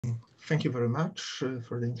Thank you very much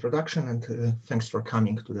for the introduction, and thanks for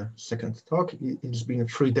coming to the second talk. It's been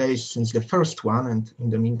 3 days since the first one, and in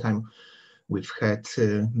the meantime, we've had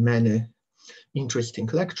many interesting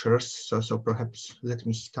lectures. So perhaps let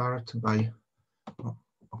me start by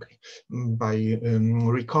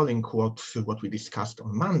recalling what we discussed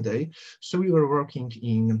on Monday. So we were working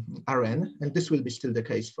in Rn, and this will be still the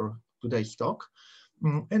case for today's talk.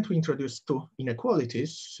 And we introduced two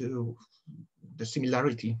inequalities. The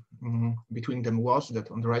similarity between them was that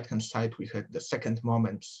on the right-hand side, we had the second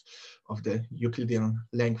moments of the Euclidean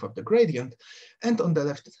length of the gradient. And on the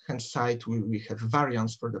left-hand side, we have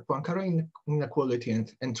variance for the Poincare inequality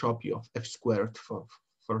and entropy of F squared for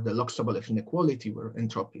the log-Sobolev inequality, where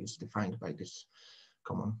entropy is defined by this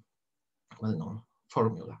common, well-known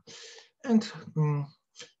formula. And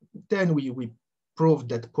then we proved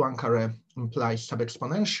that Poincare implies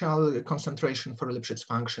sub-exponential concentration for Lipschitz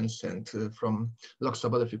functions, and from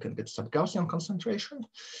log-Sobolev you can get sub-Gaussian concentration.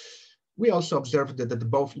 We also observed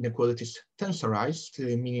that both inequalities tensorized,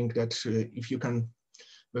 meaning that if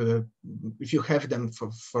you have them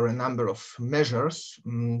for a number of measures,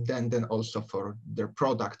 then also for their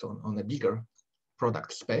product on a bigger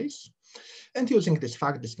product space. And using this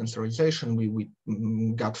fact, this tensorization, we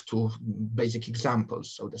got two basic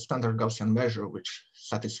examples. So the standard Gaussian measure, which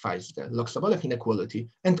satisfies the log-Sobolev inequality,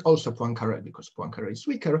 and also Poincare, because Poincare is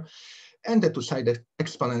weaker, and the two-sided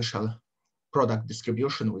exponential product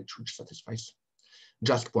distribution, which satisfies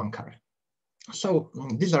just Poincare. So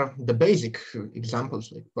these are the basic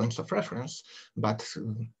examples, like points of reference, but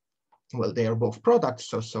well, they are both products,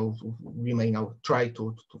 so we may now try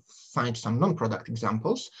to find some non-product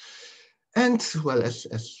examples. And well, as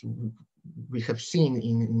we have seen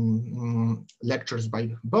in lectures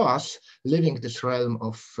by Boas, leaving this realm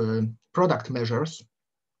of product measures,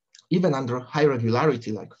 even under high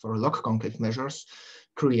regularity, like for log-concave measures,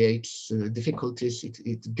 creates difficulties.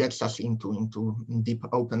 It gets us into deep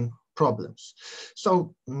open problems.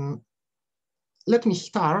 So let me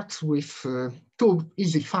start with two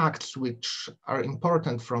easy facts which are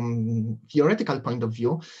important from theoretical point of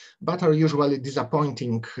view, but are usually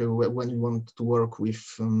disappointing when we want to work with,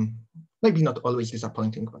 maybe not always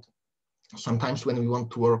disappointing, but sometimes when we want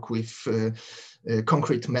to work with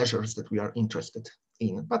concrete measures that we are interested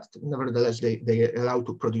in. But nevertheless, they allow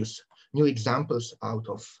to produce new examples out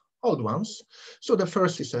of old ones. So the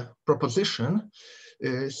first is a proposition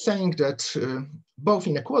saying that both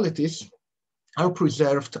inequalities are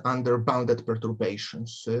preserved under bounded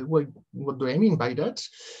perturbations. What do I mean by that?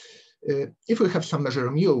 If we have some measure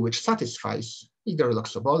mu which satisfies either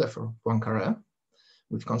log-Sobolev or Poincare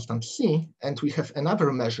with constant c, and we have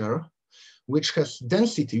another measure which has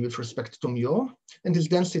density with respect to mu, and this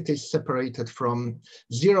density is separated from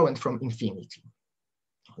 0 and from infinity.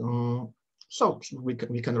 So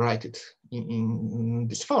we can write it in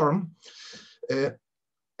this form.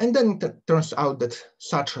 And then it turns out that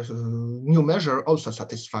such a new measure also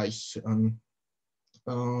satisfies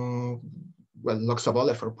well,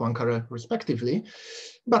 log-Sobolev or Poincare respectively,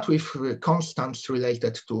 but with constants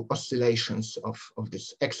related to oscillations of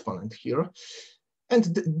this exponent here. And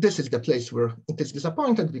this is the place where it is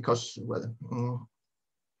disappointed because, well,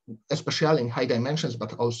 especially in high dimensions,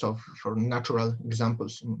 but also for natural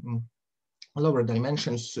examples in lower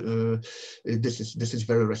dimensions, this is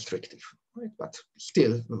very restrictive, right? But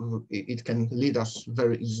still, it can lead us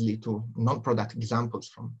very easily to non-product examples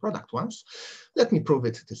from product ones. Let me prove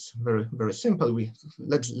it. It is very, very simple.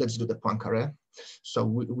 Let's do the Poincare. So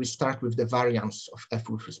we start with the variance of f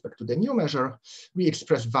with respect to the new measure. We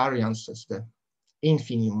express variance as the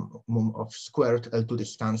infimum of squared L2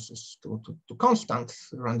 distances to constant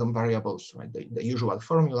random variables, right? The usual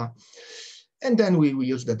formula. And then we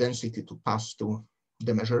use the density to pass to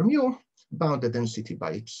the measure mu, bound the density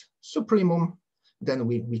by its supremum. Then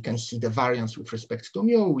we can see the variance with respect to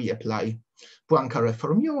mu. We apply Poincare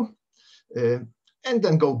for mu, and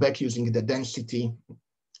then go back using the density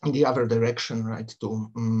in the other direction, right,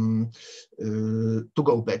 to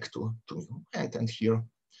go back to mu. And here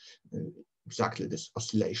exactly this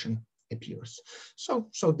oscillation appears. So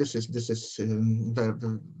this is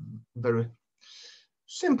very, very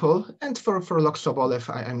simple. And for log-Sobolev,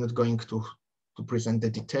 I'm not going to present the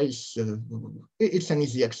details. It's an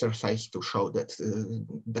easy exercise to show that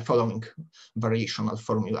the following variational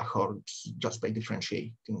formula holds just by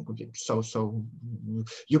differentiating with it. So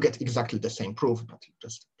you get exactly the same proof, but you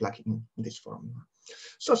just plug in this formula.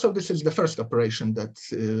 So this is the first operation that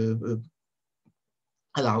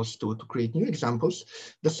allows to create new examples.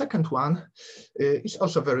 The second one is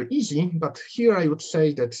also very easy, but here I would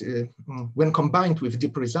say that when combined with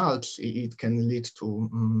deep results, it can lead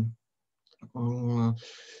to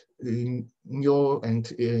new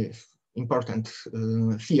and important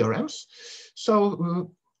theorems.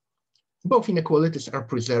 So both inequalities are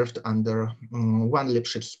preserved under one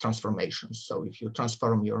Lipschitz transformation. So if you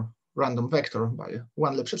transform your random vector by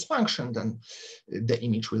one Lipschitz function, then the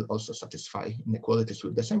image will also satisfy inequalities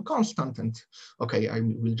with the same constant. And okay, I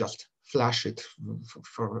will just flash it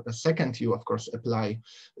for a second. You, of course, apply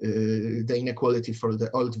the inequality for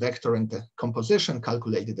the old vector and the composition,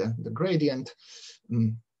 calculate the gradient,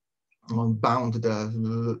 bound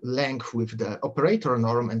the length with the operator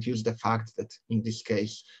norm, and use the fact that in this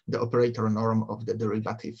case the operator norm of the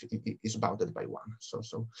derivative is bounded by 1.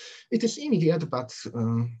 So it is immediate, but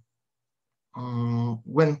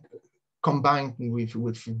when combined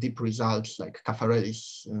with deep results like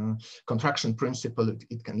Caffarelli's contraction principle,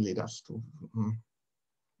 it can lead us to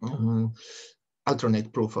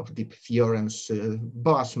alternate proof of deep theorems.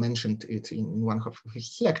 Boas mentioned it in one of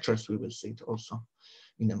his lectures. We will see it also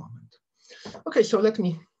in a moment. Okay, so let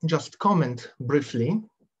me just comment briefly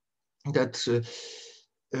that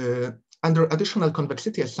under additional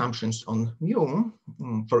convexity assumptions on mu,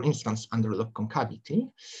 for instance, under log concavity,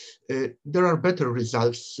 there are better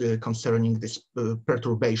results concerning this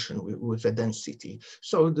perturbation with a density.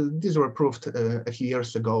 So these were proved a few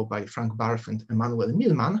years ago by Frank Barth and Emmanuel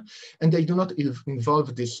Millman, and they do not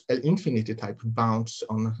involve this L-infinity type bounds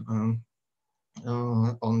on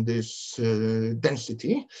this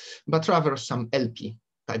density, but rather some LP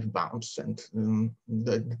type bounds, and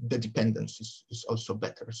the dependence is also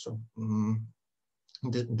better. So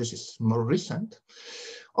this is more recent.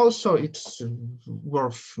 Also, it's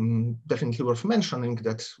definitely worth mentioning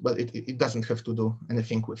that, well, it doesn't have to do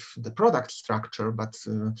anything with the product structure, but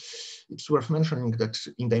it's worth mentioning that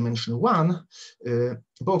in dimension 1,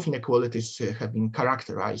 both inequalities have been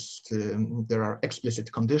characterized. There are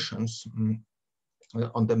explicit conditions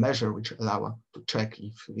on the measure which allow to check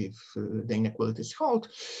if the inequalities hold.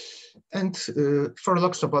 And for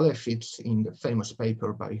log-Sobolev, it's in the famous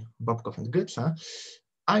paper by Bobkov and Goetze.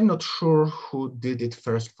 I'm not sure who did it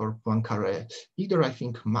first for Poincare. Either I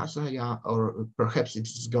think Mazaya, or perhaps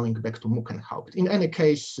it's going back to Muckenhaupt. In any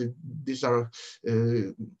case, these are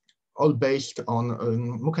all based on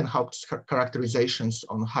Muckenhaupt's characterizations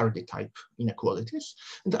on Hardy type inequalities.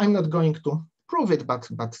 And I'm not going to prove it, but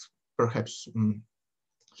perhaps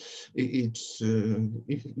it's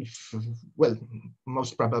well,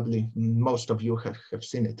 most probably most of you have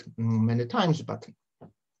seen it many times, but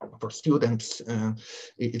for students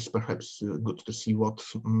it's perhaps good to see what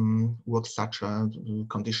such a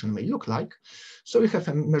condition may look like. So we have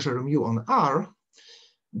a measure mu on R,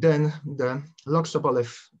 then the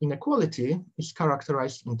log-Sobolev inequality is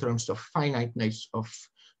characterized in terms of finiteness of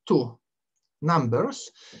two numbers,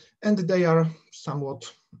 and they are somewhat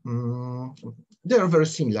they are very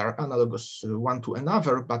similar, analogous one to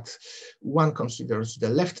another, but one considers the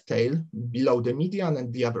left tail below the median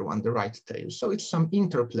and the other one the right tail. So it's some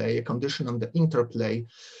interplay, a condition on the interplay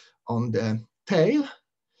on the tail,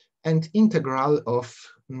 and integral of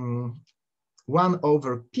 1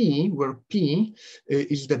 over p, where p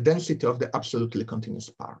is the density of the absolutely continuous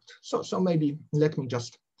part. So maybe let me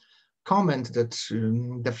just comment that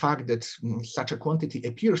the fact that such a quantity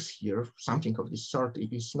appears here, something of this sort,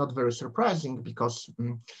 is not very surprising, because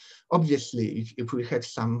obviously if we had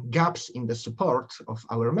some gaps in the support of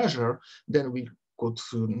our measure, then we could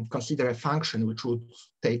consider a function which would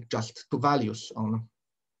take just two values on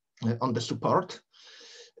the support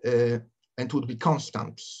and would be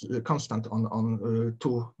constant on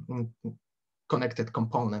two connected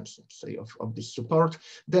components, let's say, of this support.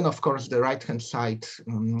 Then, of course, the right-hand side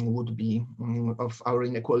would be, of our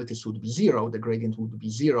inequalities would be 0. The gradient would be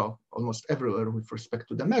 0 almost everywhere with respect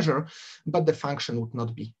to the measure, but the function would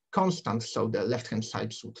not be constant, so the left-hand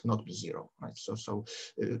sides would not be 0, right? So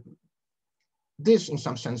this, in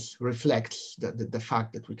some sense, reflects the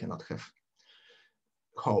fact that we cannot have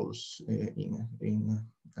holes in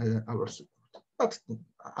our support. But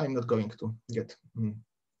I'm not going to get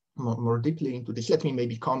more deeply into this. Let me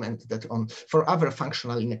maybe comment that for other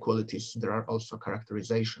functional inequalities, there are also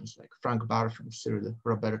characterizations, like Frank Barth and Cyril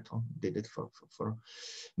Roberto did it for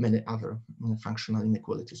many other functional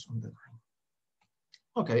inequalities on the line.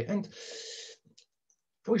 Okay, and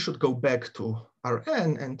we should go back to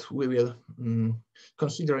Rn, and we will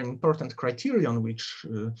consider an important criterion which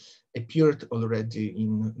appeared already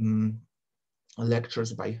in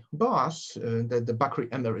lectures by Boas, the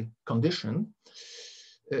Bakry-Emery condition,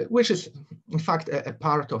 which is in fact a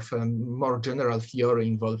part of a more general theory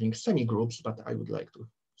involving semigroups, but I would like to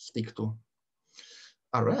stick to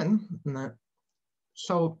Rn.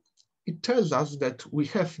 So it tells us that we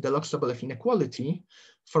have the log-Sobolev inequality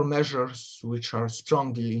for measures which are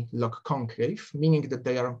strongly log-concave, meaning that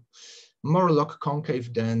they are more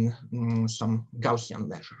log-concave than some Gaussian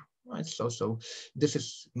measure. Right? So this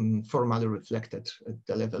is formally reflected at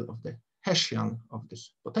the level of the Hessian of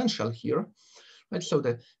this potential here. Right? So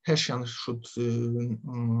the Hessian should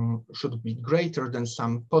be greater than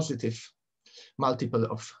some positive multiple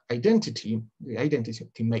of identity, the identity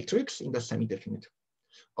matrix in the semi-definite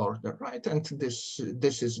order, right? And this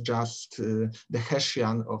is just the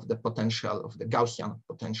Hessian of the potential of the Gaussian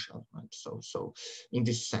potential, right? So in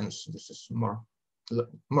this sense, this is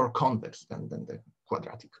more convex than the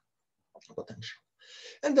quadratic potential.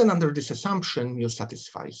 And then under this assumption, you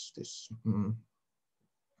satisfies this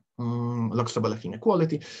log-Sobolev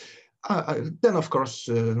inequality. Then, of course,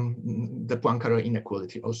 the Poincare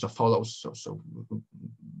inequality also follows. So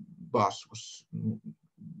Boas was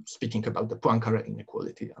speaking about the Poincare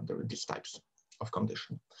inequality under these types of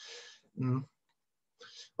condition.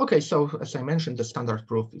 Okay, so as I mentioned, the standard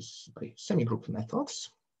proof is by semi-group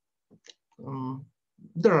methods.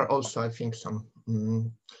 There are also, I think, some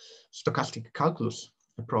stochastic calculus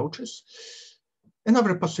approaches.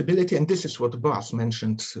 Another possibility, and this is what Boas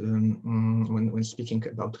mentioned when speaking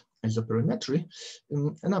about isoperimetry,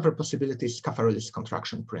 another possibility is Caffarelli's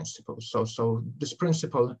contraction principle. So this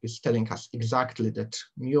principle is telling us exactly that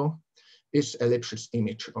mu is a Lipschitz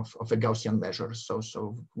image of a Gaussian measure.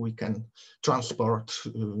 So we can transport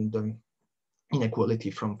the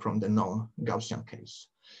inequality from the non-Gaussian case.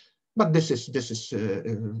 But this is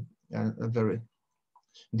a very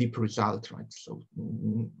deep result, right? So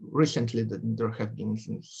recently there have been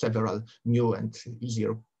several new and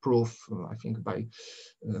easier proof, I think by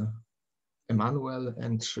Emmanuel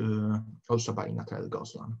and also by Natalia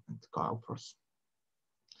Goslan and co-authors.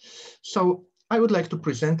 So I would like to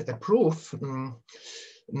present a proof of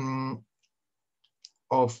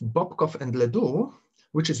Bobkov and Ledoux,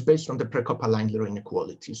 which is based on the Prokop-Landler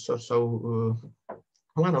inequality. So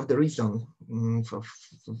one of the reasons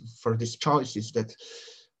for this choice is that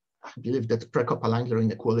I believe that Prokop-Landler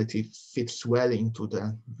inequality fits well into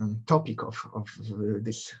the topic of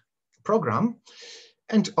this program.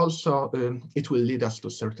 And also it will lead us to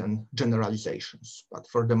certain generalizations. But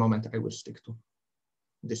for the moment, I will stick to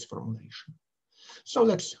this formulation. So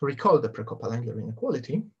let's recall the Prokop-Landler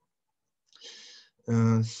inequality.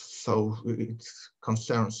 So it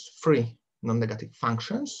concerns three non-negative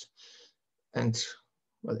functions and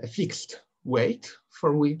well, a fixed weight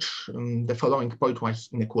for which the following pointwise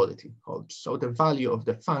inequality holds. So the value of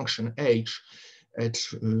the function h at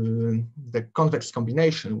the convex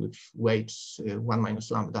combination with weights 1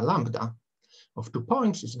 minus lambda lambda of 2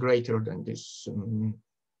 points is greater than this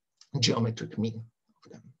geometric mean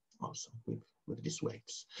of them also with these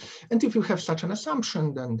weights. And if you have such an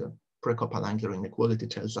assumption, then the Prokop-Landler inequality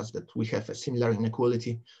tells us that we have a similar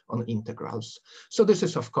inequality on integrals. So this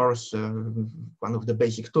is, of course, one of the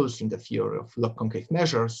basic tools in the theory of log-concave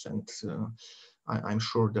measures. And I'm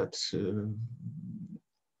sure that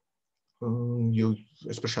you,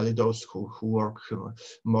 especially those who work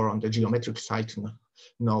more on the geometric side,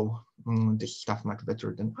 know this stuff much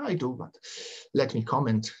better than I do. But let me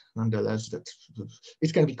comment nonetheless that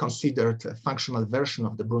it can be considered a functional version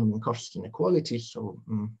of the Brun-Minkowski inequality. So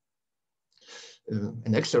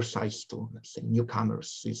an exercise to, let's say,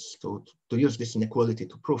 newcomers is to use this inequality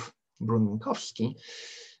to prove Brun-Minkowski.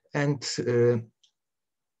 And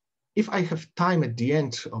if I have time at the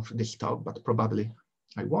end of this talk, but probably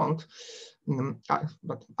I won't,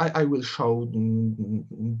 but I will show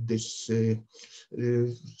this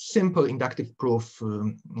simple inductive proof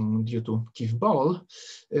due to Keith Ball.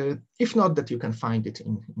 If not, that you can find it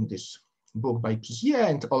in this book by Pizier,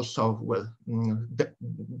 and also, well,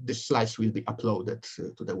 the slides will be uploaded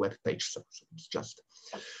to the web page. So it's just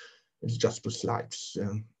 2 slides.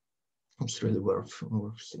 It's really worth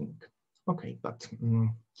seeing. Okay, but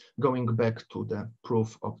going back to the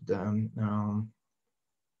proof of the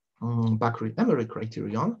Bakry-Emery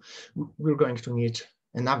criterion, we're going to need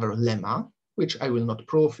another lemma, which I will not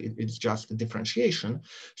prove. It's just a differentiation.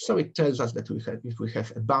 So it tells us that if we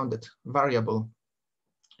have a bounded variable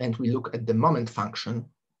and we look at the moment function,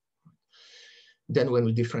 then when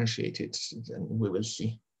we differentiate it, then we will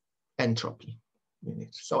see entropy in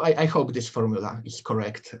it. So I hope this formula is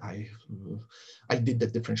correct. I did the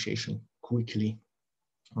differentiation quickly.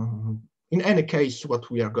 In any case, what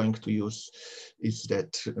we are going to use is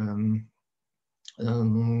that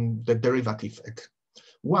the derivative at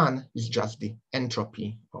 1 is just the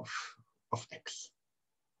entropy of x.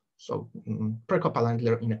 So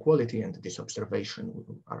Prokop-Landler inequality and this observation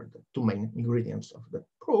are the 2 main ingredients of the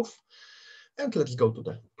proof. And let's go to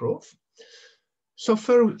the proof. So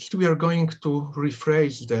first, we are going to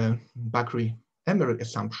rephrase the Bakry-Emery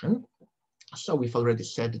assumption. So we've already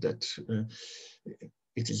said that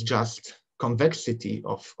it is just convexity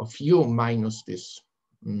of U minus this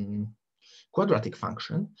quadratic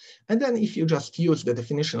function. And then if you just use the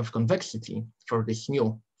definition of convexity for this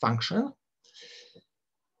new function,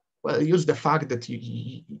 well, use the fact that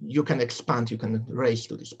you can expand, you can raise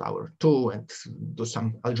to this power 2 and do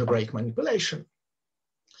some algebraic manipulation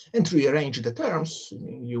and rearrange the terms,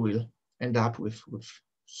 you will end up with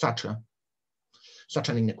such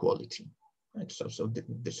an inequality. Right? So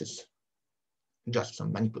this is just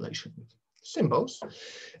some manipulation with symbols.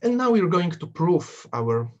 And now we're going to prove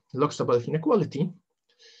our log-Sobolev inequality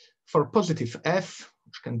for positive f,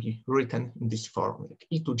 which can be written in this form, like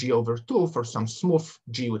e to g over 2 for some smooth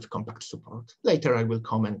g with compact support. Later, I will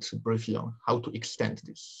comment briefly on how to extend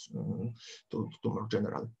this to more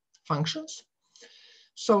general functions.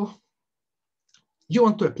 So you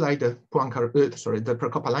want to apply the Poincare, the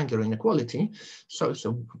Prokop-Langler inequality. So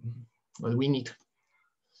well, we need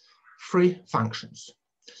 3 functions.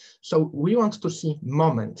 So we want to see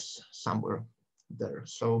moments somewhere there.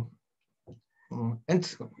 So,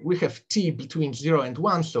 and we have t between 0 and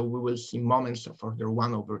 1, so we will see moments of order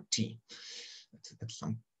 1 over t at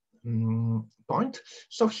some point.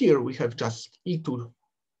 So here we have just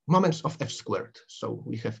moments of f squared. So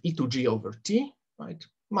we have e to g over t, right,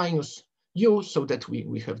 minus u, so that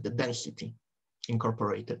we have the density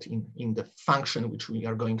incorporated in the function which we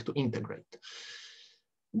are going to integrate.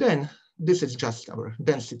 Then this is just our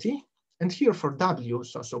density. And here for w,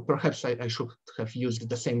 so perhaps I should have used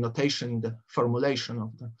the same notation, the formulation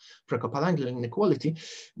of the Prokop-Langler inequality.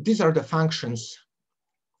 These are the functions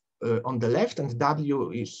on the left, and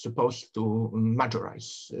w is supposed to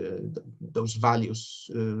majorize those values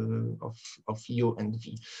of u and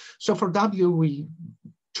v. So for w, we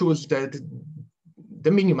choose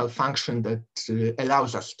the minimal function that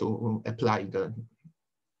allows us to apply the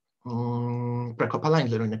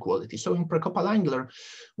Prokop-Langler inequality. So in Prokop-Langler,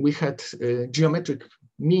 we had a geometric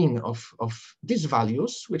mean of these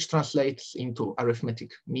values, which translates into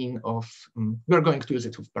arithmetic mean of, we're going to use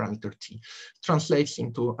it with parameter t, translates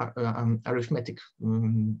into arithmetic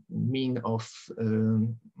mean of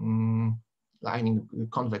lining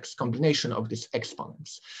convex combination of these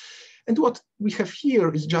exponents. And what we have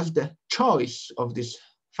here is just the choice of this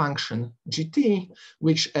function gt,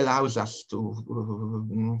 which allows us to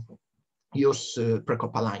use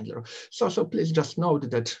Prokop-Langler. So please just note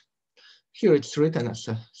that here it's written as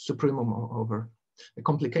a supremum over a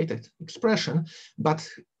complicated expression, but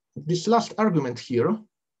this last argument here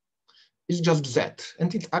is just z,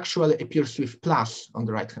 and it actually appears with plus on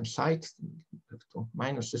the right-hand side, two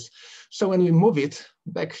minuses. So when we move it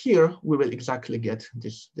back here, we will exactly get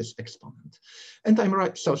this exponent. And I'm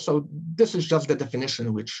right, so this is just the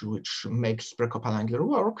definition which makes Prokop-Langler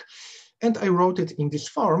work. And I wrote it in this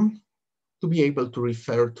form to be able to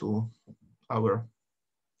refer to our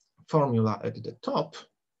formula at the top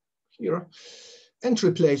here and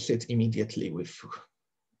replace it immediately with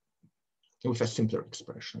a simpler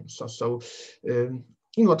expression. So in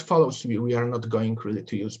what follows, we are not going really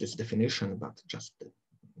to use this definition, but just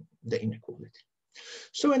the inequality.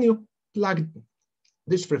 So when you plug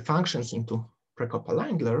these 3 functions into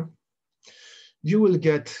Prokop-Langler, you will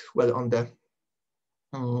get, well, on the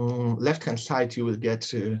left-hand side, you will get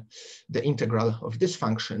the integral of this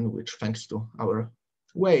function, which thanks to our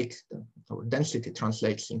weight, our density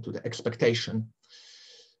translates into the expectation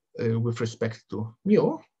with respect to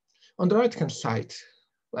mu. On the right-hand side,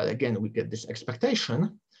 well, again, we get this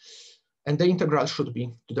expectation, and the integral should be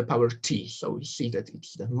to the power t. So we see that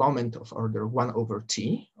it's the moment of order 1 over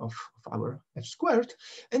t of our f squared,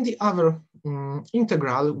 and the other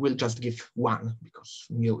integral will just give 1 because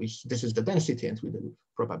mu is, this is the density, and we do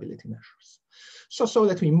probability measures. So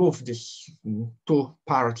that we move these 2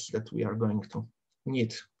 parts that we are going to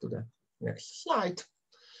need to the next slide.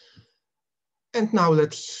 And now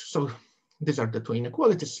these are the 2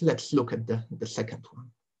 inequalities. Let's look at the second one.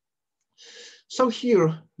 So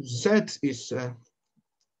here, z is a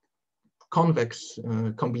convex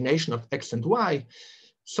combination of x and y.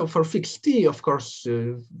 So for fixed t, of course,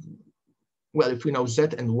 well, if we know z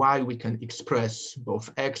and y, we can express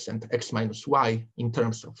both x and x minus y in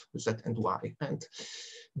terms of z and y. And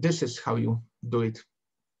this is how you do it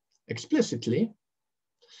explicitly.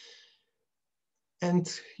 And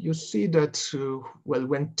you see that, well,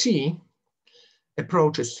 when t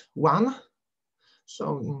approaches 1,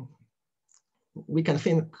 so we can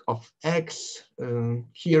think of x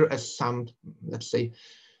here as some, let's say,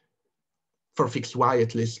 for fixed y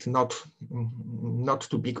at least, not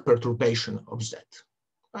too big perturbation of z.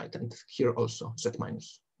 right? And here also z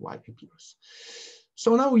minus y appears.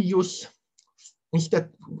 So now we use, instead,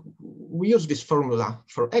 we use this formula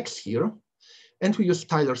for x here, and we use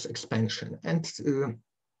Taylor's expansion. And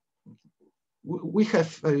we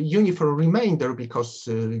have a uniform remainder because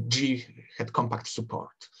G had compact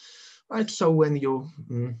support, right? So when you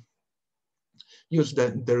use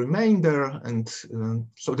the remainder, and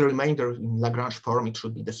so the remainder in Lagrange form, it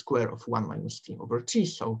should be the square of 1 minus t over t.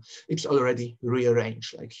 So it's already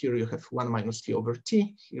rearranged. Like here you have 1 minus t over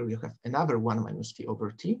t, here you have another 1 minus t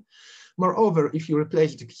over t. Moreover, if you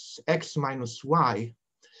replace this x minus y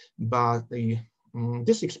by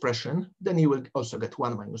this expression, then you will also get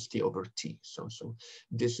 1 minus t over t. So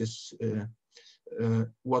this is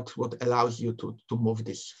what allows you to move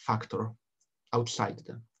this factor outside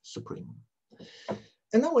the supremum.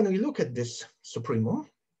 And now when we look at this supremum,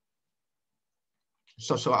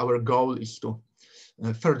 so our goal is to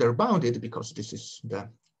further bound it, because this is the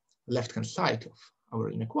left-hand side of our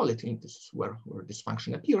inequality. This is where this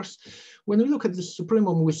function appears. When we look at the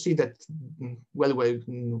supremum, we see that, well,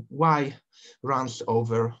 when y runs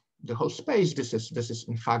over the whole space, this is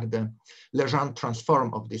in fact the Legendre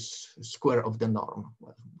transform of this square of the norm,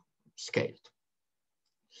 well, scaled.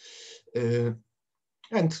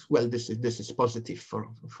 And well, this is positive for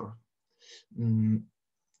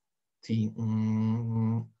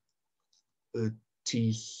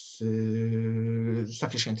t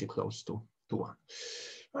sufficiently close to 1.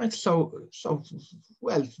 Right, so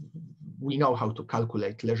well, we know how to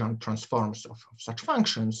calculate Legendre transforms of such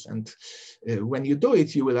functions, and when you do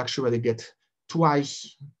it, you will actually get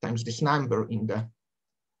twice times this number in the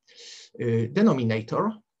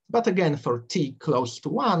denominator. But again, for t close to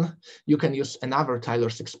 1, you can use another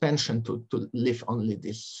Taylor's expansion to leave only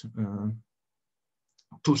this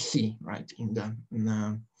 2c, right, in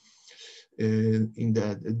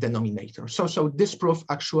the denominator. So this proof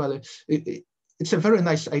actually, it's a very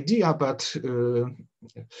nice idea, but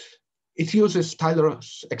it uses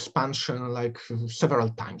Taylor's expansion like several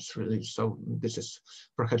times, really. So this is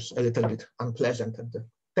perhaps a little bit unpleasant at the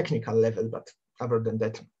technical level, but other than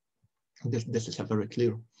that, this is a very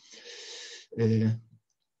clear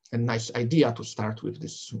a nice idea to start with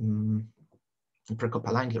this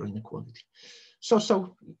Prokop-Langer inequality.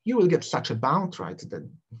 So you will get such a bound, right, that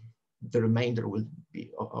the remainder will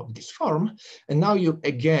be of this form. And now you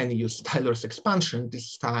again use Taylor's expansion,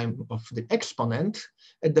 this time of the exponent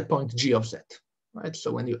at the point g of z, right?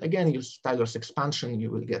 So when you again use Taylor's expansion,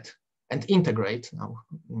 you will get and integrate. Now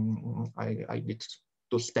I did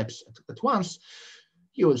 2 steps at once.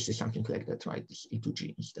 You will see something like that, right? This e to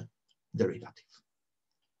g is the derivative.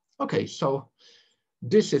 Okay, so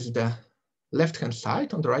this is the left-hand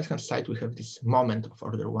side. On the right-hand side, we have this moment of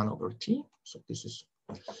order 1 over t. So this is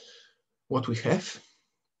what we have.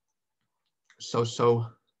 So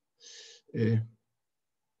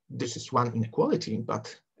this is one inequality,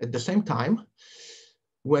 but at the same time,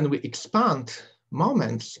 when we expand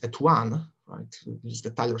moments at 1, right, this is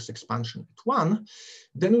the Taylor's expansion at 1,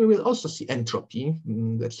 then we will also see entropy.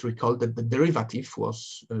 Let's recall that the derivative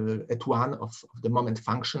was at 1 of the moment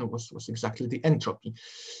function was exactly the entropy.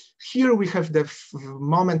 Here we have the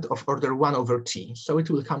moment of order 1 over t, so it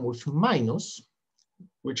will come with minus,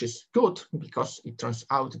 which is good because it turns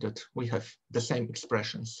out that we have the same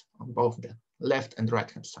expressions on both the left and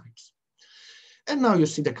right hand sides. And now you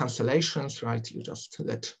see the cancellations, right? You just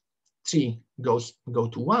let t go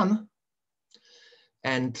to 1,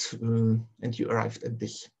 and you arrived at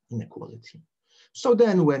this inequality. So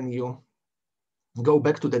then when you go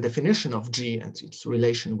back to the definition of g and its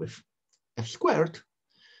relation with f squared,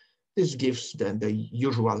 this gives the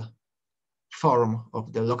usual form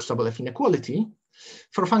of the log-Sobolev inequality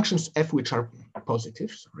for functions f which are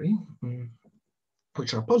positive,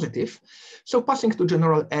 So passing to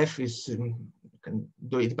general f is, you can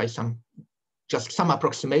do it by just some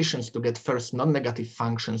approximations to get first non-negative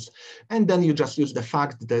functions. And then you just use the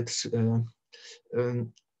fact that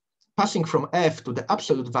passing from f to the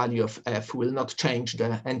absolute value of f will not change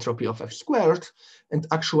the entropy of f squared, and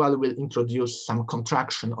actually will introduce some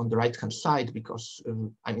contraction on the right-hand side because,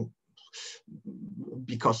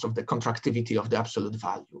 because of the contractivity of the absolute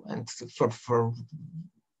value. And for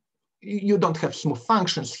you don't have smooth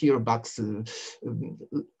functions here, but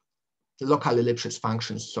locally Lipschitz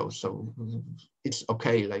functions, so it's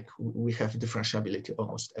okay. Like we have differentiability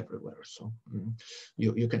almost everywhere, so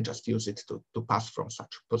you can just use it to pass from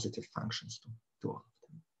such positive functions to all of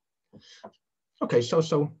them. Okay, so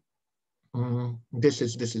this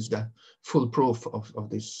is the full proof of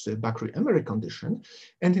this Bakry-Emery condition,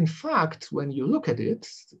 and in fact, when you look at it,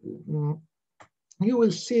 you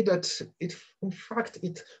will see that in fact,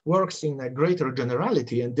 it works in a greater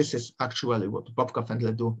generality, and this is actually what Bobkov and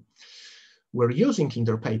Ledoux were using in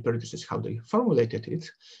their paper. This is how they formulated it.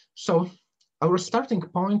 So our starting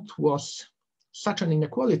point was such an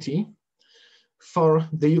inequality for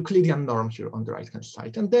the Euclidean norm here on the right-hand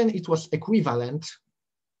side, and then it was equivalent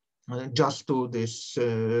just to this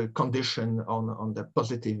condition on the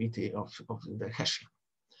positivity of the Hessian.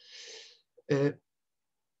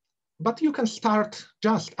 But you can start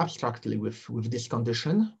just abstractly with this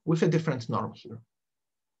condition with a different norm here.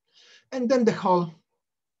 And then the whole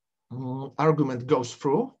argument goes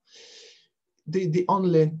through. The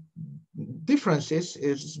only difference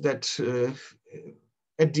is that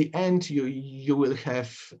at the end you will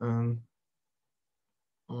have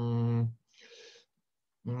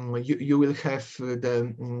you will have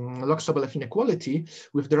the log-Sobolev inequality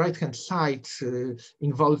with the right-hand side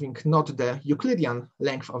involving not the Euclidean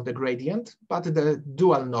length of the gradient, but the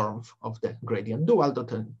dual norm of the gradient, dual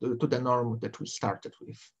to the norm that we started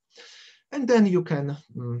with. And then you can,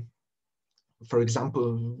 for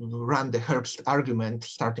example, run the Herbst argument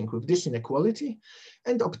starting with this inequality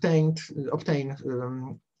and obtain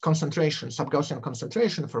concentration, sub-Gaussian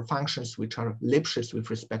concentration for functions which are Lipschitz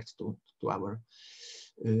with respect to our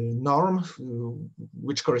norm,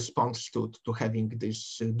 which corresponds to having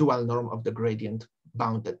this dual norm of the gradient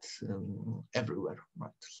bounded everywhere,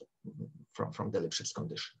 right? So, from the Lipschitz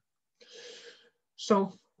condition.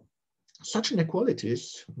 So such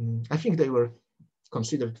inequalities, I think they were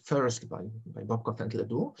considered first by Bobkov and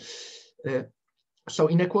Ledoux. So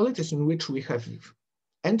inequalities in which we have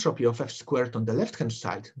entropy of f squared on the left-hand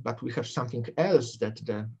side, but we have something else, that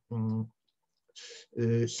the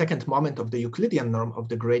second moment of the Euclidean norm of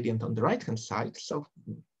the gradient on the right-hand side. So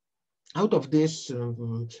out of this,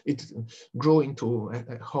 it grew into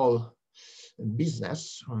a whole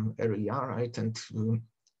business area, right? And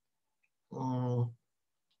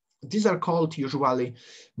these are called usually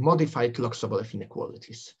modified log-Sobolev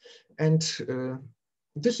inequalities. And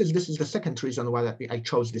this is the second reason why I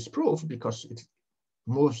chose this proof, because it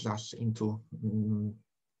moves us into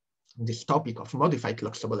this topic of modified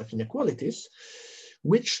log-Sobolev inequalities,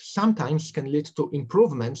 which sometimes can lead to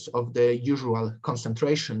improvements of the usual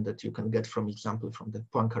concentration that you can get, from example, from the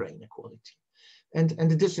Poincare inequality. And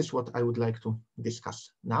this is what I would like to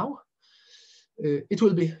discuss now. It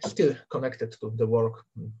will be still connected to the work,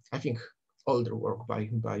 I think, older work by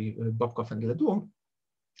Bobkov and Ledoux.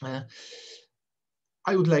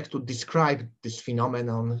 I would like to describe this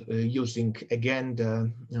phenomenon using, again,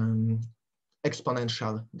 the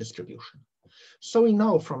exponential distribution. So we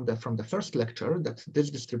know from the first lecture that this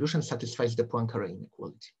distribution satisfies the Poincare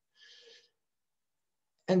inequality.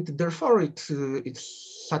 And therefore it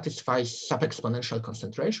satisfies sub-exponential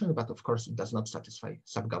concentration, but of course it does not satisfy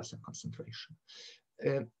sub-Gaussian concentration.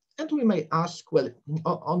 And we may ask, well,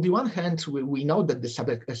 on the one hand, we know that the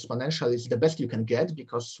sub-exponential is the best you can get,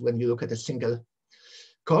 because when you look at a single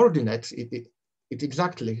coordinate, it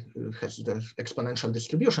exactly has the exponential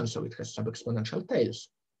distribution, so it has sub-exponential tails.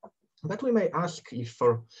 But we may ask if,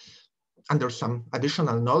 under some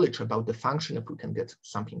additional knowledge about the function, if we can get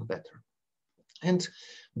something better. And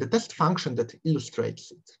the test function that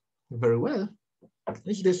illustrates it very well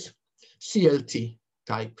is this CLT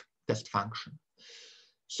type test function.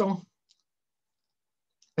 So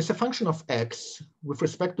as a function of x with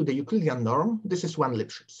respect to the Euclidean norm, this is one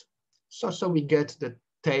Lipschitz. So we get the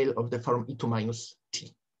tail of the form e2 minus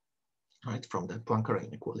t, right, from the Poincare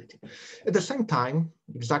inequality. At the same time,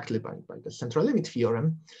 exactly by the central limit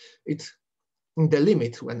theorem, in the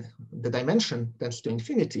limit, when the dimension tends to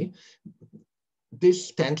infinity,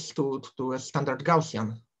 this tends to a standard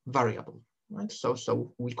Gaussian variable, right?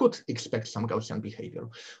 So we could expect some Gaussian behavior.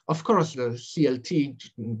 Of course, the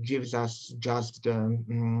CLT gives us just the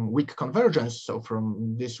weak convergence. So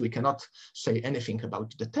from this, we cannot say anything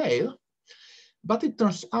about the tail. But it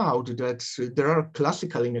turns out that there are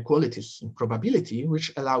classical inequalities in probability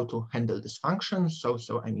which allow to handle this function. So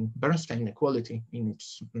I mean, Bernstein inequality in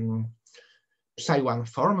its psi1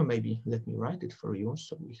 form, maybe let me write it for you.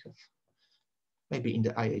 So we have, maybe in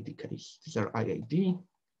the IAD case, these are IAD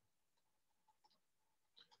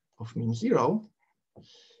of mean 0.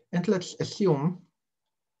 And let's assume,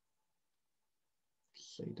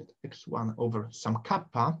 say that x1 over some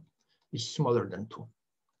kappa is smaller than 2.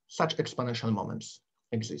 Such exponential moments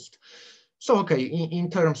exist. So, okay, in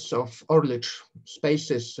terms of Orlich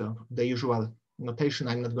spaces, the usual notation,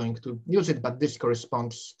 I'm not going to use it, but this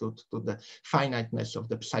corresponds to the finiteness of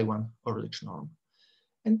the psi1 Orlich norm.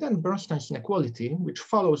 And then Bernstein's inequality, which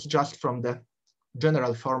follows just from the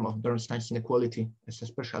general form of Bernstein's inequality as a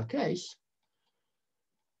special case,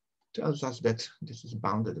 tells us that this is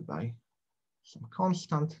bounded by some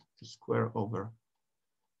constant, t square over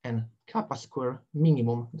n kappa square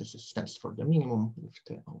minimum. This stands for the minimum with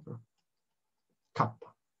t over kappa.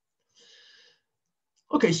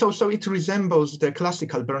 Okay, so it resembles the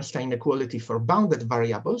classical Bernstein inequality for bounded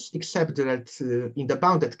variables, except that in the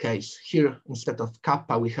bounded case, here instead of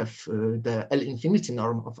kappa, we have the L infinity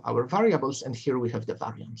norm of our variables, and here we have the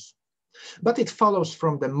variance. But it follows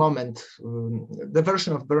from the moment, the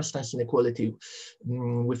version of Bernstein's inequality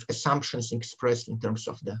with assumptions expressed in terms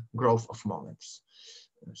of the growth of moments.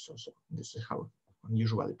 So this is how one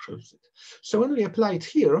usually proves it. So when we apply it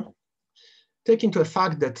here, take into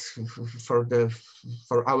fact that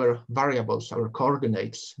for our variables, our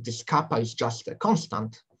coordinates, this kappa is just a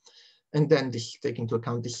constant, and then this take into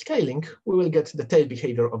account the scaling, we will get the tail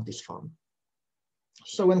behavior of this form.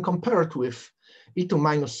 So when compared with E2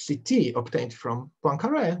 minus CT obtained from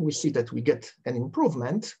Poincare, we see that we get an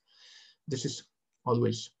improvement. This is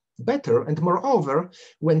always better, and moreover,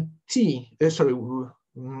 when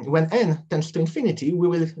when n tends to infinity, we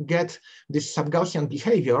will get this sub-Gaussian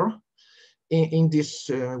behavior in this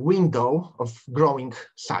window of growing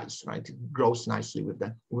size, right? It grows nicely with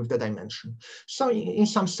the dimension. So in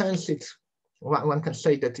some sense, one can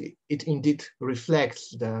say that it indeed reflects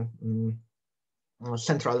the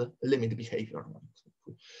central limit behavior.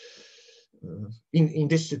 In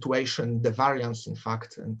this situation, the variance, in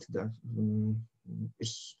fact, and the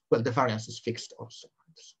variance is fixed also.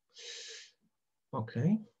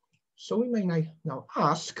 Okay, so we may now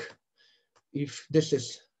ask if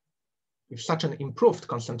such an improved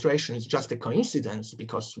concentration is just a coincidence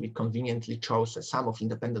because we conveniently chose a sum of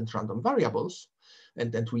independent random variables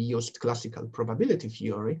and then we used classical probability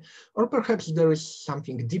theory, or perhaps there is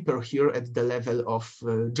something deeper here at the level of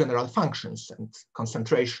general functions and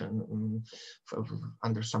concentration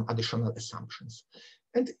under some additional assumptions.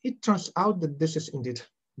 And it turns out that this is indeed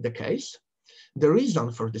the case. The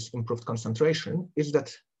reason for this improved concentration is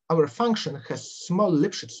that our function has small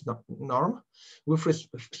Lipschitz norm with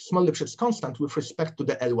small Lipschitz constant with respect to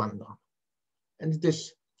the L1 norm. And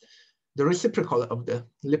the reciprocal of the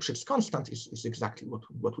Lipschitz constant is exactly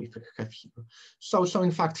what we have here. So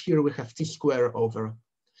in fact, here we have t square over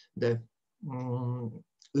the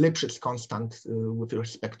Lipschitz constant with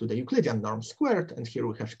respect to the Euclidean norm squared, and here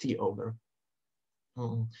we have t over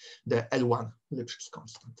the L1 Lipschitz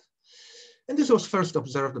constant. And this was first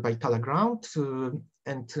observed by Talagrand,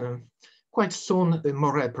 and quite soon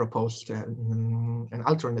Moret proposed an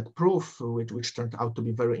alternate proof, which turned out to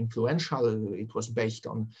be very influential. It was based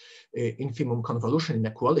on infimum convolution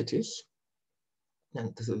inequalities.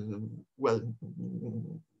 And well,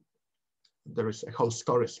 there is a whole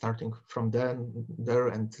story starting from there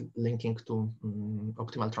and linking to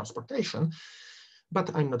optimal transportation.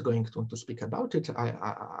 But I'm not going to speak about it.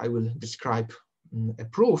 I will describe a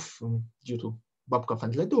proof due to Bobkov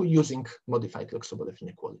and Ledoux using modified log-Sobolev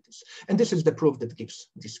inequalities. And this is the proof that gives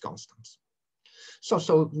these constants.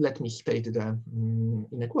 So let me state the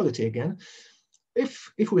inequality again.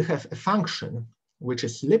 If we have a function which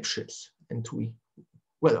is Lipschitz, and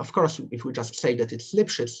well, of course, if we just say that it's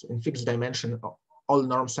Lipschitz in fixed dimension, all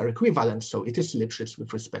norms are equivalent, so it is Lipschitz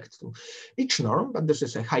with respect to each norm, but this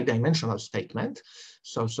is a high dimensional statement.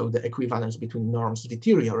 So the equivalence between norms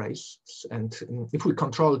deteriorates. And if we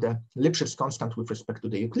control the Lipschitz constant with respect to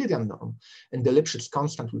the Euclidean norm and the Lipschitz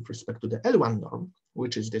constant with respect to the L1 norm,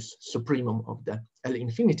 which is this supremum of the L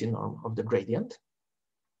infinity norm of the gradient,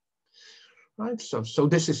 right? So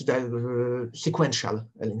this is the sequential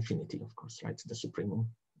L infinity, of course, right? The supremum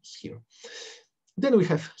is here. Then we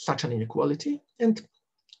have such an inequality. And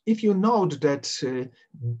if you note that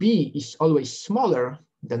B is always smaller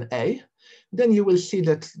than A, then you will see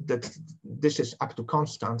that this is up to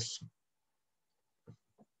constants.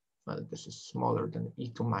 Well, this is smaller than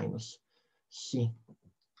E2 minus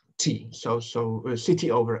CT. So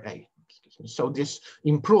CT over A. So this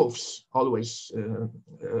improves always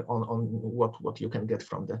on what you can get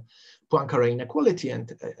from the Poincare inequality.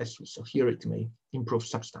 And as we saw here, it may improve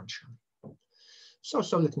substantially. So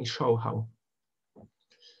let me show how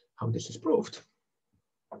this is proved.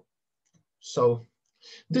 So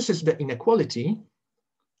this is the inequality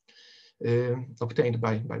obtained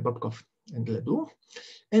by Bobkov and Ledoux,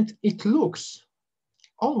 and it looks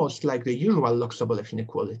almost like the usual log-Sobolev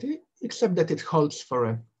inequality, except that it holds for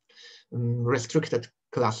a restricted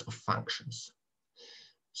class of functions.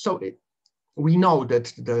 So we know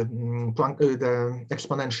that the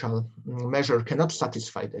exponential measure cannot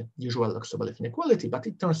satisfy the usual log-Sobolev inequality, but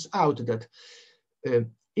it turns out that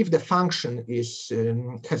if the function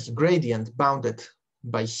has gradient bounded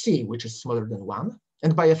by c, which is smaller than 1,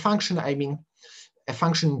 and by a function I mean a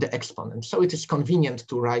function in the exponent. So it is convenient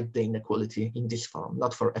to write the inequality in this form,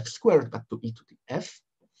 not for f squared, but to e to the f.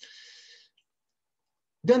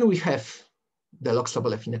 Then we have the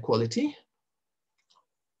log-Sobolev inequality.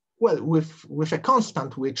 Well, with a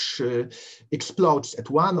constant which explodes at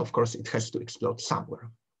 1, of course, it has to explode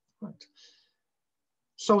somewhere. Right.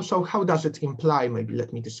 So how does it imply? Maybe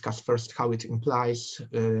let me discuss first how it implies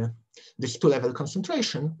this two-level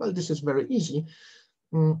concentration. Well, this is very easy.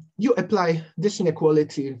 You apply this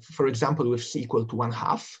inequality, for example, with c equal to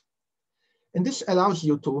 1/2. And this allows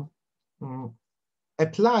you to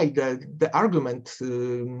apply the argument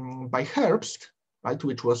by Herbst, right,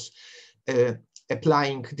 which was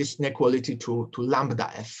applying this inequality to lambda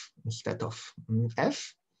f instead of f.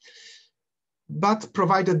 But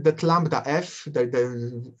provided that lambda f, the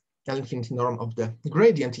infinity norm of the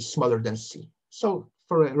gradient, is smaller than c. So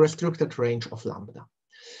for a restricted range of lambda.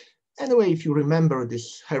 Anyway, if you remember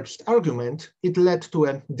this Herbst argument, it led to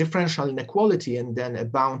a differential inequality and then a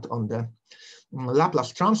bound on the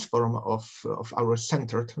Laplace transform of our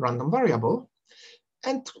centered random variable.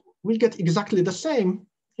 And we get exactly the same,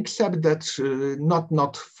 except that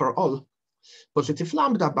not for all positive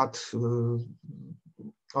lambda, but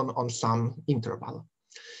on some interval.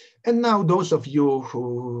 And now those of you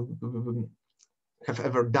who have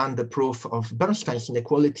ever done the proof of Bernstein's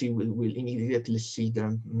inequality will immediately see the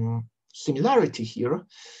similarity here.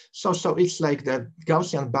 So it's like the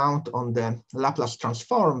Gaussian bound on the Laplace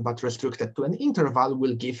transform, but restricted to an interval,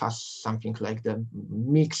 will give us something like the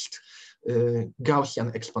mixed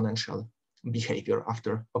Gaussian exponential behavior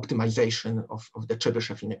after optimization of the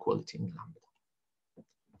Chebyshev inequality in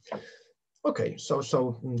lambda. Okay, so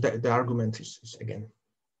the argument is again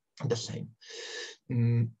the same.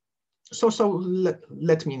 So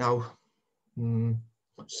let me now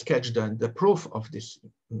sketch the proof of this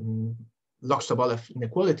log-Sobolev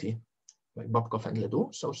inequality by Bobkov and Ledoux.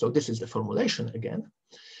 So this is the formulation again.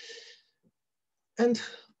 And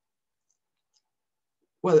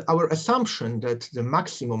well, our assumption that the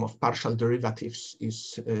maximum of partial derivatives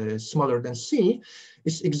is smaller than c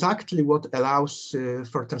is exactly what allows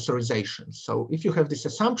for tensorization. So if you have this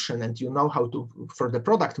assumption and you know how to, for the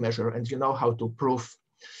product measure, and you know how to prove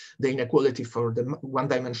the inequality for the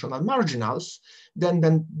one-dimensional marginals,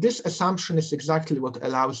 then this assumption is exactly what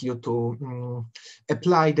allows you to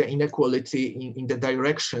apply the inequality in the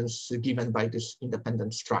directions given by this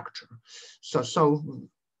independent structure. So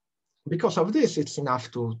because of this, it's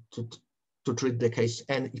enough to treat the case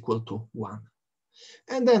n equal to 1.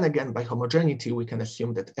 And then again, by homogeneity, we can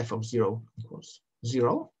assume that f of 0 equals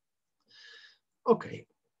 0. Okay.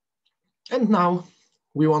 And now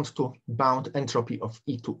we want to bound entropy of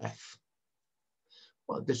E to F.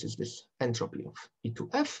 Well, this is this entropy of E to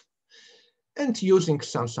F. And using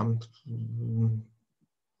some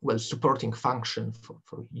well, supporting function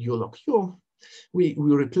for U log U, we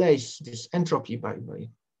replace this entropy by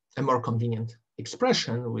a more convenient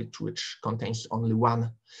expression, which contains only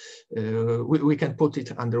one, we can put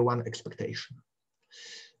it under one expectation.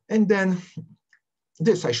 And then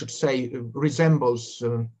this, I should say, resembles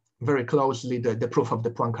very closely the proof of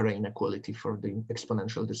the Poincare inequality for the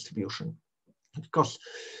exponential distribution. Because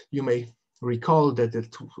you may recall that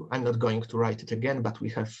I'm not going to write it again, but we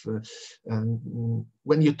have,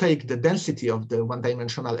 when you take the density of the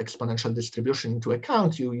one-dimensional exponential distribution into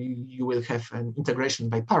account, you will have an integration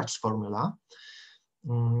by parts formula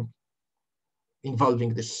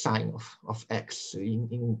involving this sign of x.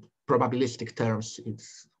 In probabilistic terms,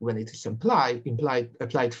 it's when it is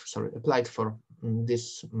applied for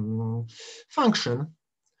this function,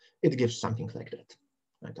 it gives something like that,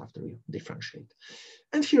 right, after you differentiate.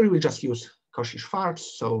 And here we just use Cauchy-Schwarz.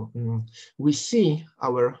 So we see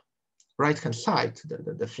our right-hand side,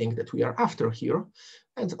 the thing that we are after here,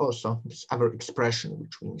 and also this other expression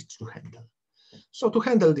which we need to handle. So to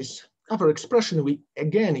handle this other expression, we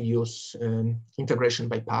again use integration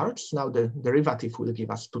by parts. Now the derivative will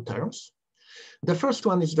give us two terms. The first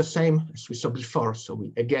one is the same as we saw before, so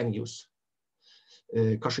we again use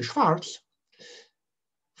Cauchy-Schwarz.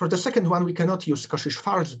 For the second one, we cannot use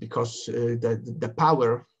Cauchy-Schwarz because the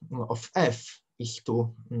power of f is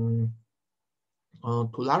too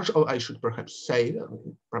large. Or I should perhaps say,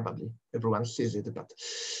 probably everyone sees it, but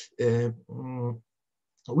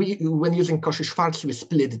when using Cauchy-Schwarz, we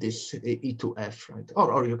split this E to F, right?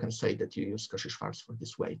 Or you can say that you use Cauchy-Schwarz for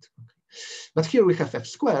this weight. Okay. But here we have F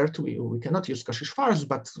squared. We cannot use Cauchy-Schwarz,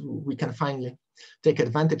 but we can finally take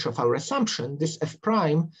advantage of our assumption. This F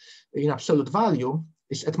prime in absolute value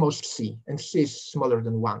is at most C, and C is smaller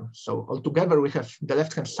than 1. So altogether, we have the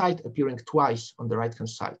left-hand side appearing twice on the right-hand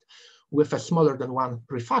side with a smaller than 1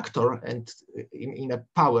 prefactor and in a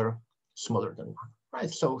power smaller than 1.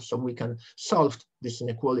 right? So we can solve this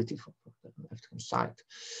inequality for the left-hand side.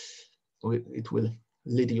 It will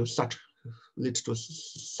lead to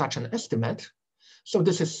such an estimate. So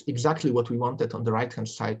this is exactly what we wanted on the right-hand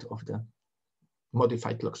side of the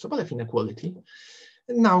modified log-Sobolev inequality.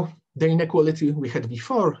 And now the inequality we had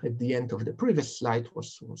before at the end of the previous slide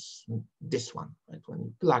was this one, right? When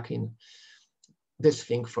you plug in this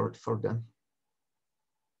thing for the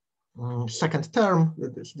second term,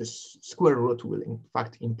 this square root will in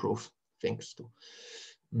fact improve things too.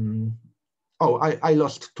 Oh, I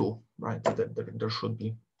lost 2, right? There should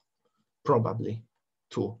be probably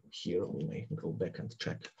 2 here. We may go back and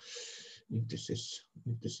check if this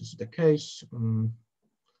is the case.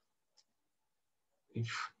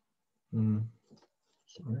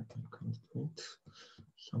 Sorry, I can't do it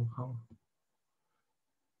somehow.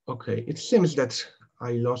 Okay, it seems that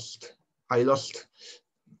I lost.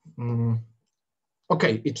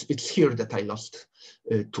 Okay, it's here that I lost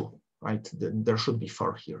 2, right? There should be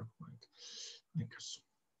 4 here, right? Because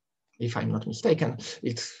if I'm not mistaken,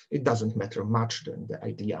 it doesn't matter much. The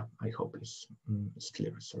idea, I hope, is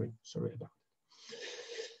clear. Sorry about it.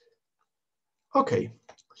 Okay,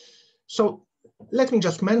 so let me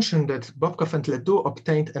just mention that Bobkov and Ledoux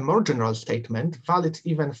obtained a more general statement, valid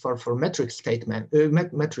even for metric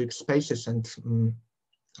metric spaces and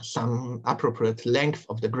some appropriate length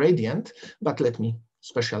of the gradient. But let me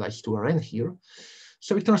specialize to Rn here.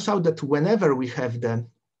 So it turns out that whenever we have the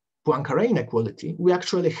Poincare inequality, we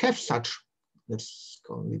actually have such, let's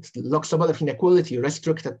call it log-Sobolev inequality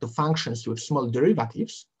restricted to functions with small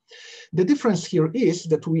derivatives. The difference here is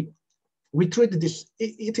that we treat this,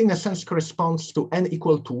 it in a sense corresponds to n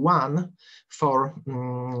equal to 1 for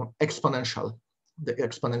exponential, the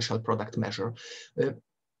exponential product measure,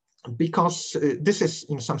 because this is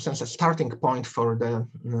in some sense a starting point for the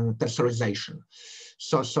tensorization.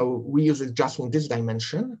 So we use it just in this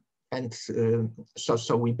dimension, and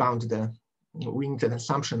so we need an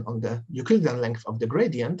assumption on the Euclidean length of the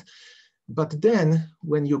gradient. But then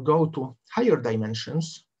when you go to higher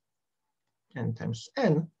dimensions, n times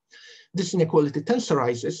n, this inequality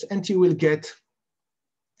tensorizes, and you will get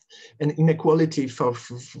an inequality for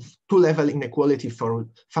 2-level inequality for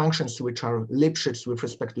functions which are Lipschitz with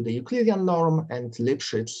respect to the Euclidean norm and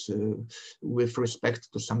Lipschitz with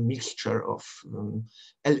respect to some mixture of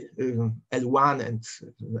L1 and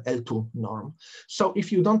L2 norm. So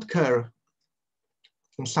if you don't care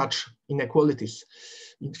in such inequalities,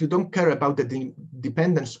 if you don't care about the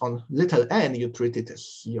dependence on little n, you treat it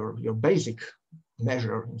as your basic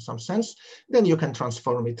measure in some sense, then you can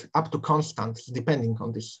transform it up to constants depending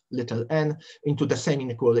on this little n into the same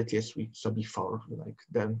inequality as we saw before, like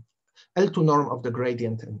the L2 norm of the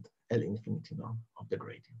gradient and L infinity norm of the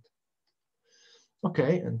gradient.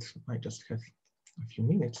 Okay, and I just have a few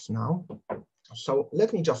minutes now. So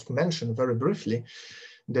let me just mention very briefly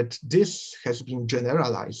that this has been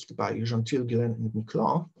generalized by Gentil, Guillen, and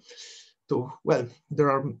Niclot to, well,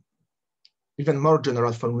 there are even more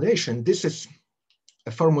general formulation. This is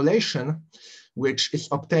a formulation which is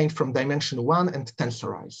obtained from dimension 1 and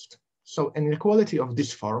tensorized. So an inequality of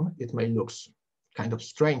this form, it may look kind of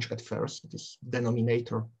strange at first, this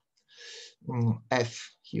denominator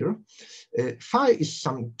f here. Phi is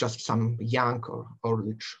just some Young or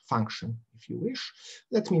Orlich function, if you wish.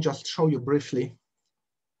 Let me just show you briefly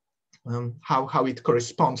how it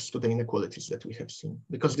corresponds to the inequalities that we have seen,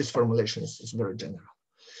 because this formulation is very general.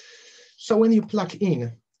 So when you plug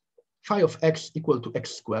in phi of x equal to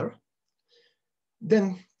x squared,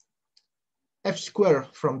 then f squared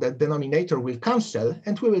from the denominator will cancel,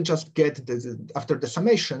 and we will just get, after the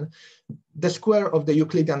summation, the square of the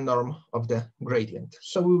Euclidean norm of the gradient.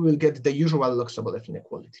 So we will get the usual log-Sobolev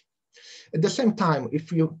inequality. At the same time,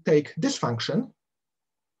 if you take this function,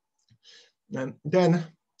 then,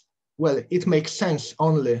 well, it makes sense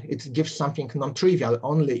only, it gives something non-trivial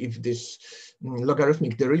only if this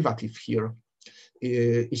logarithmic derivative here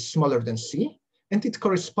is smaller than c, and it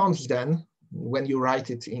corresponds then, when you write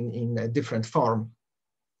it in a different form,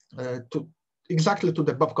 exactly to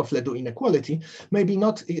the Bobkov-Ledoux inequality, maybe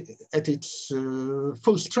not at its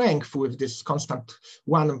full strength with this constant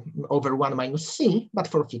 1/1 minus c, but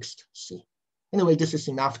for fixed c. Anyway, this is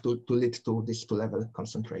enough to lead to this 2-level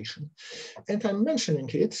concentration. And I'm mentioning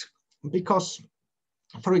it because,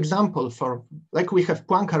 for example, like we have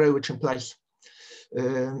Poincare, which implies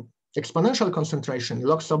exponential concentration,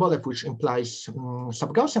 log-Sobolev, which implies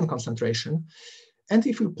sub-Gaussian concentration. And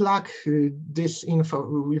if we plug this in,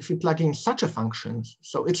 if we plug in such a function,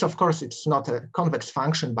 so of course, it's not a convex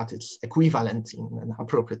function, but it's equivalent in an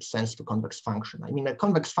appropriate sense to convex function. I mean, a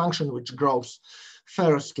convex function which grows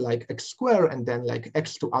first like x squared and then like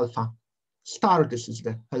x to alpha star, this is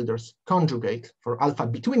the Hölder's conjugate for alpha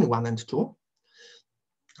between 1 and 2.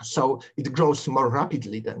 So it grows more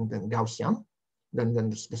rapidly than Gaussian, than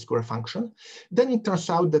the square function. Then it turns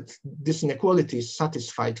out that this inequality is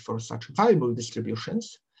satisfied for such viable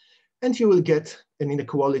distributions, and you will get an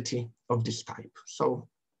inequality of this type. So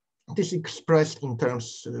this is expressed in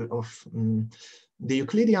terms of the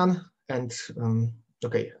Euclidean and,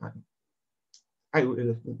 okay, I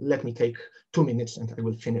will, let me take 2 minutes and I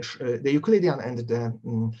will finish the Euclidean and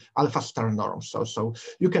the alpha star norm. So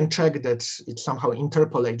you can check that it somehow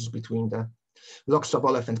interpolates between the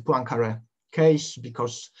log-Sobolev and Poincare case,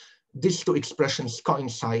 because these two expressions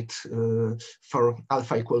coincide for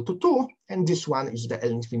alpha equal to 2, and this one is the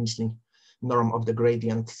L-infinity norm of the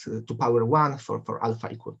gradient to power 1 for alpha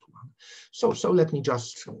equal to 1. So let me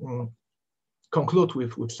just conclude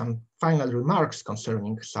with some final remarks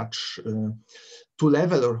concerning such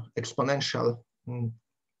two-level or exponential in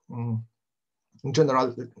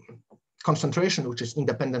general concentration, which is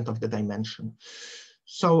independent of the dimension.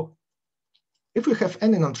 So if we have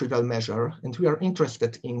any non-trivial measure and we are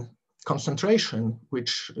interested in concentration,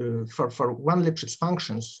 which for one Lipschitz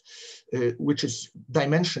functions, which is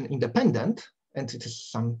dimension independent, and it is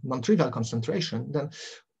some non-trivial concentration, then,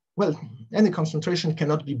 well, any concentration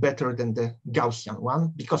cannot be better than the Gaussian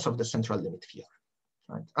one because of the central limit theorem,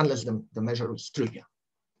 right? Unless the measure is trivial.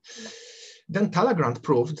 Then Talleyrand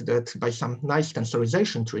proved that by some nice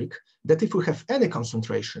tensorization trick, that if we have any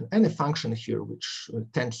concentration, any function here which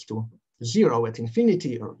tends to 0 at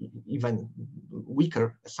infinity, or even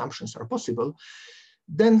weaker assumptions are possible,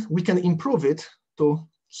 then we can improve it to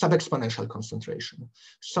sub-exponential concentration.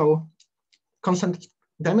 So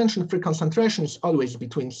dimension-free concentration is always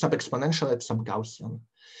between sub-exponential and sub-Gaussian.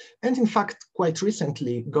 And in fact, quite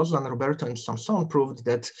recently, Goslan, Roberto, and Samson proved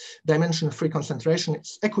that dimension-free concentration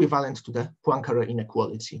is equivalent to the Poincare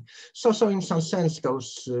inequality. So in some sense,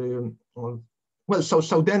 those, well,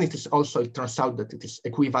 so then it is also, it turns out that it is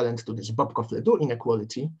equivalent to this Bobkov-Ledoux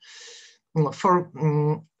inequality. For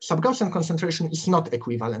sub-Gaussian concentration is not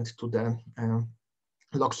equivalent to the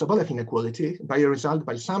log-Sobolev inequality. By a result,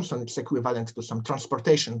 by Samson, it's equivalent to some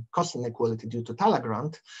transportation cost inequality due to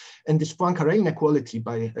Talleyrand. And this Poincare inequality,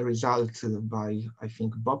 by a result by, I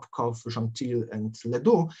think, Bobkov, Gentil, and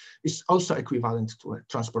Ledoux, is also equivalent to a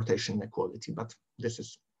transportation inequality, but this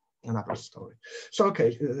is another story. So,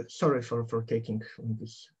 okay, sorry for taking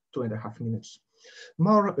this 2.5 minutes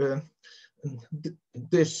more.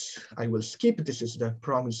 This I will skip. This is the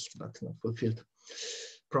promised but not fulfilled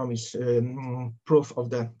promise proof of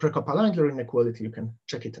the Prokop-Langler inequality. You can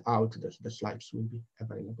check it out. The slides will be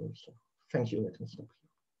available. So thank you. Let me stop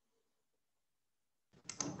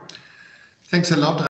here. Thanks a lot.